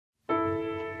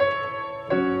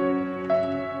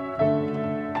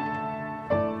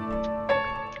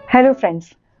Hello friends,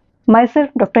 myself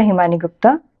Dr. Himani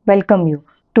Gupta welcome you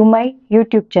to my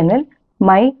YouTube channel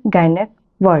My Gynec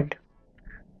World.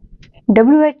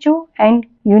 WHO and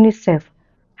UNICEF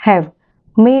have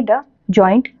made a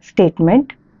joint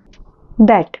statement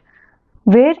that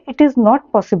where it is not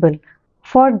possible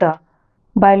for the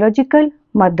biological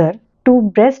mother to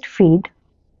breastfeed,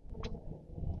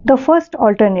 the first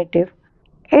alternative,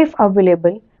 if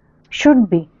available, should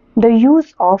be the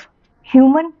use of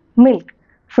human milk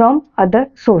from other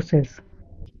sources.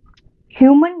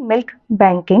 Human milk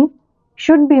banking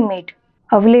should be made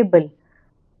available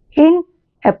in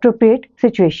appropriate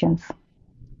situations.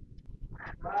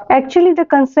 Actually, the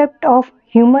concept of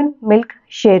human milk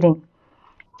sharing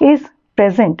is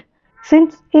present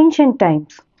since ancient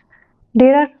times.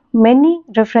 There are many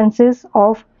references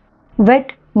of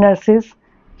wet nurses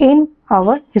in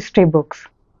our history books.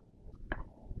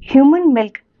 Human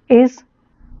milk is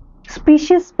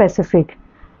species specific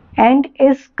and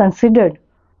is considered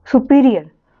superior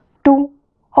to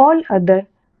all other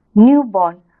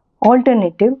newborn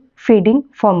alternative feeding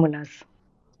formulas.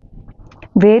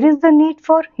 Where is the need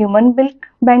for human milk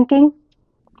banking?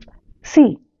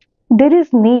 See, there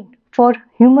is need for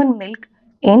human milk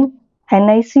in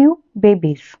NICU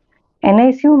babies.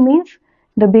 NICU means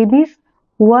the babies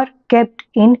who are kept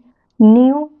in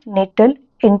Neonatal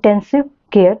Intensive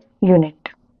Care Unit.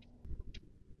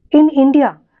 In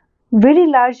India, very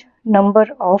large number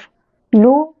of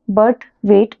low birth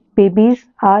weight babies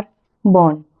are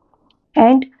born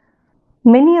and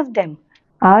many of them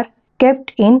are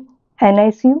kept in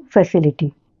NICU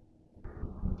facility.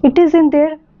 It is in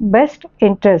their best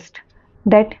interest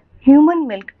that human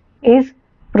milk is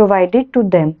provided to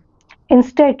them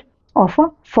instead of a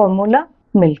formula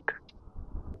milk.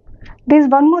 There is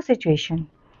one more situation.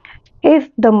 If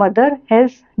the mother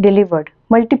has delivered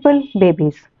multiple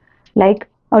babies, like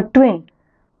a twin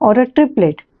or a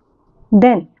triplet,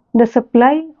 then the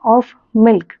supply of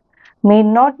milk may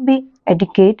not be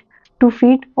adequate to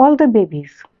feed all the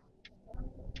babies.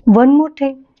 One more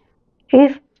thing,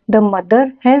 if the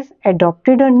mother has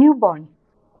adopted a newborn,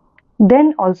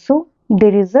 then also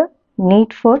there is a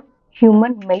need for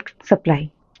human milk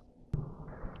supply.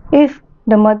 If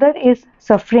the mother is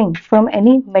suffering from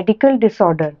any medical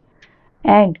disorder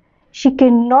and she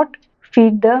cannot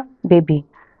feed the baby,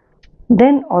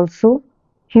 then also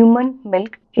human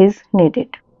milk is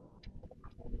needed.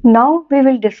 Now we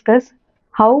will discuss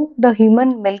how the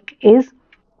human milk is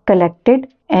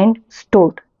collected and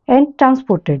stored and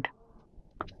transported.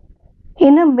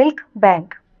 In a milk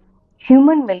bank,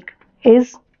 human milk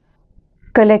is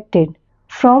collected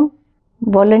from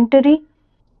voluntary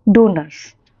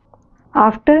donors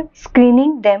after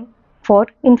screening them for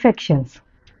infections.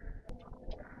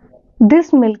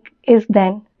 This milk is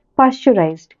then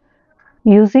pasteurized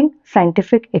using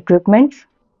scientific equipments.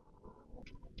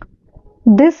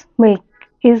 This milk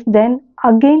is then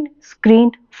again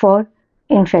screened for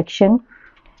infection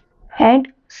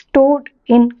and stored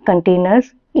in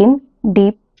containers in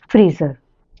deep freezer.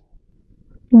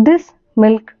 This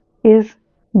milk is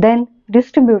then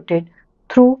distributed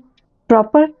through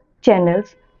proper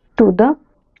channels to the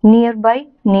nearby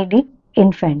needy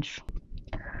infants.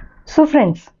 So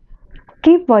friends,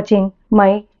 keep watching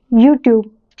my YouTube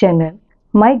channel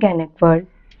My Gynec World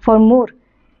for more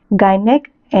gynec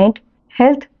and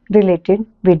health related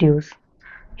videos.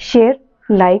 Share,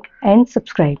 like and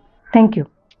subscribe. Thank you.